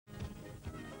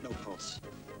course.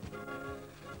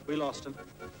 We lost him.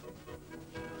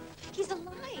 He's alive.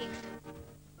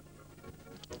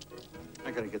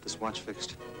 I gotta get this watch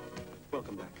fixed.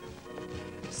 Welcome back.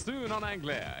 Soon on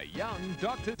Anglia, young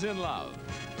doctors in love.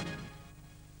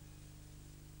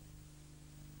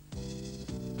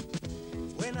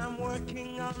 When I'm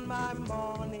working on my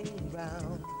morning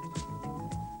round,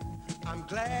 I'm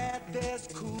glad there's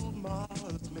cool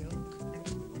Mars milk.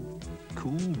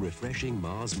 Cool, refreshing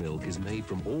Mars milk is made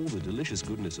from all the delicious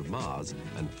goodness of Mars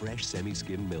and fresh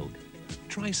semi-skim milk.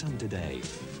 Try some today.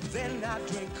 Then I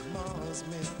drink Mars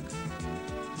milk,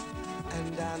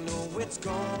 and I know it's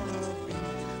gonna be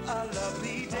a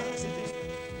lovely day.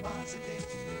 Mars a day,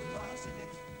 Mars a day,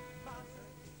 Mars a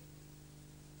day.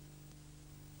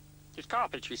 This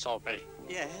carpet you sold me.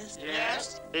 Yes?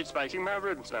 Yes? It's making my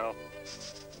room smell.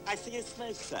 I see a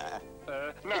smoke, sir.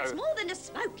 No. It's more than a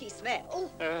smoky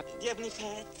smell. Do you have any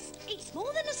pets? It's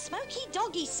more than a smoky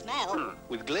doggy smell.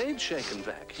 With Glade Shake and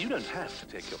Vac, you don't have to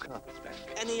take your carpets back.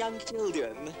 Any young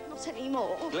children? Not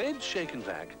anymore. Glade Shake and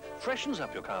Vac freshens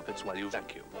up your carpets while you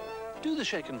vacuum. Do the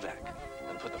Shake and Vac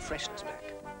and put the freshness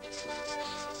back.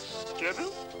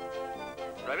 Careful.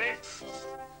 Ready?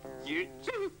 You.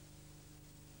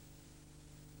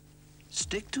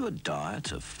 Stick to a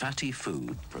diet of fatty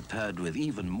food prepared with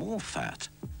even more fat,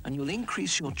 and you'll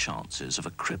increase your chances of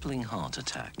a crippling heart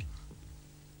attack.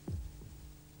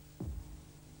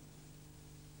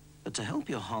 But to help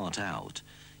your heart out,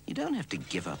 you don't have to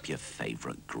give up your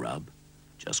favorite grub.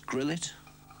 Just grill it,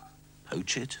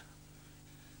 poach it,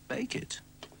 bake it,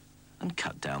 and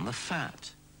cut down the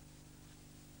fat.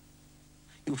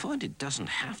 You'll find it doesn't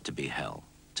have to be hell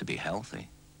to be healthy.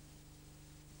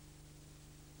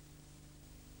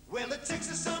 Well, the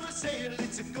Texas summer sale,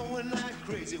 it's going like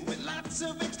crazy with lots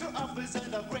of extra offers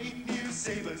and a great new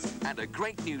savers. And a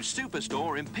great new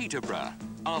superstore in Peterborough.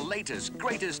 Our latest,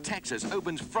 greatest Texas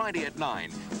opens Friday at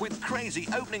 9 with crazy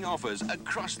opening offers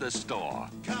across the store.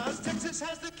 'Cause Texas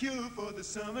has the cure for the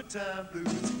summertime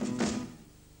blues.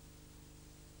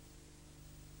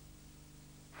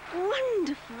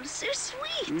 Wonderful, so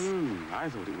sweet. I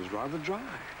thought it was rather dry.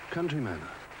 Country Manor.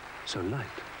 So light,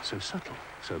 so subtle,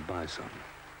 so buy some.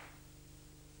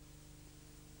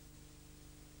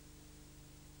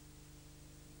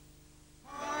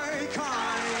 My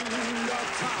kind of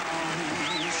town,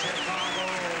 Chicago.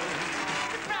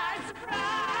 Surprise,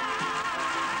 surprise.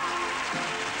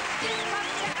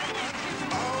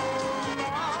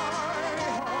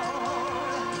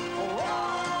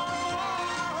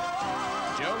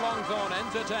 Joe Longthorne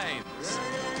entertains.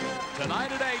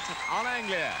 Tonight at 8 on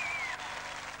Anglia.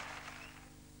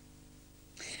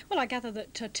 Well, I gather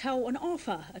that Tell an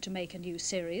offer to make a new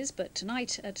series, but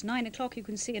tonight at 9 o'clock you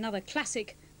can see another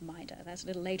classic minder. That's a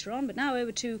little later on, but now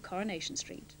over to Coronation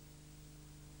Street.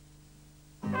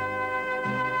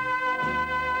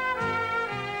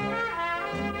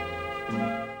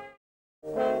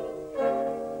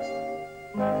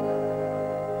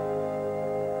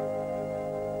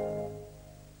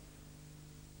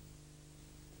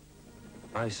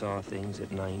 I saw things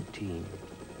at 19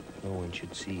 no one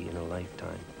should see in a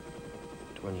lifetime.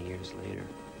 20 years later,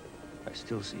 I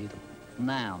still see them.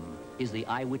 Nam is the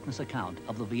eyewitness account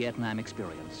of the Vietnam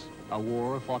experience, a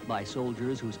war fought by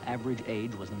soldiers whose average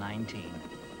age was 19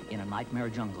 in a nightmare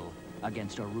jungle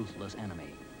against a ruthless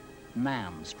enemy.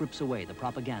 Nam strips away the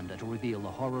propaganda to reveal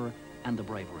the horror and the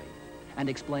bravery, and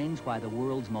explains why the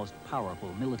world's most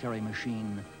powerful military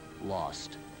machine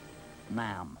lost.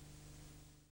 Nam.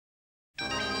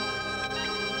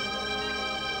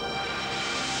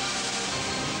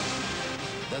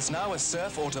 There's now a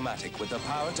surf automatic with the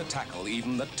power to tackle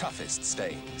even the toughest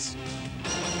stains.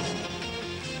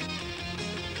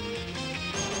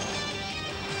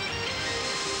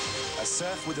 A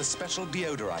surf with a special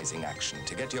deodorizing action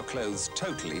to get your clothes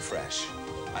totally fresh.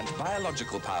 And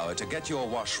biological power to get your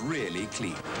wash really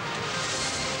clean.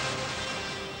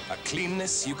 A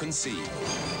cleanness you can see.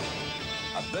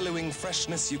 A billowing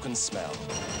freshness you can smell.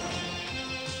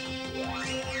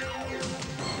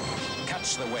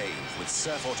 Catch the wave with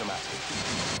Surf Automatic.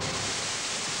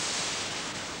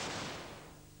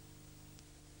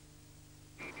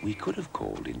 We could have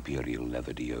called Imperial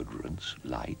leather deodorants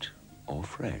light or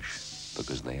fresh,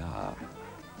 because they are.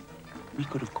 We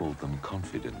could have called them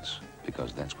confidence,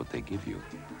 because that's what they give you.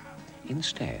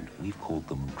 Instead, we've called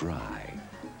them dry,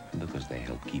 because they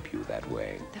help keep you that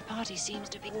way. The party seems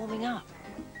to be warming up.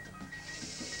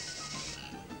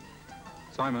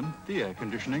 Simon, the air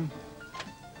conditioning.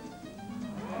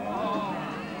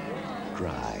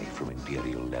 Dry from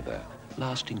Imperial leather,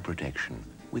 lasting protection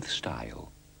with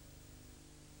style.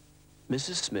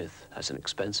 Mrs. Smith has an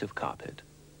expensive carpet.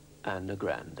 and a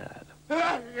granddad.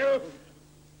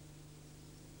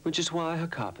 Which is why her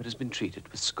carpet has been treated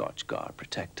with Scotchgard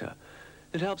Protector.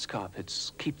 It helps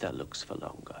carpets keep their looks for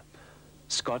longer.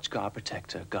 Scotchgard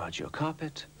Protector guards your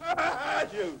carpet,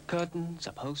 curtains,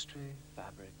 upholstery,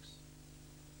 fabric,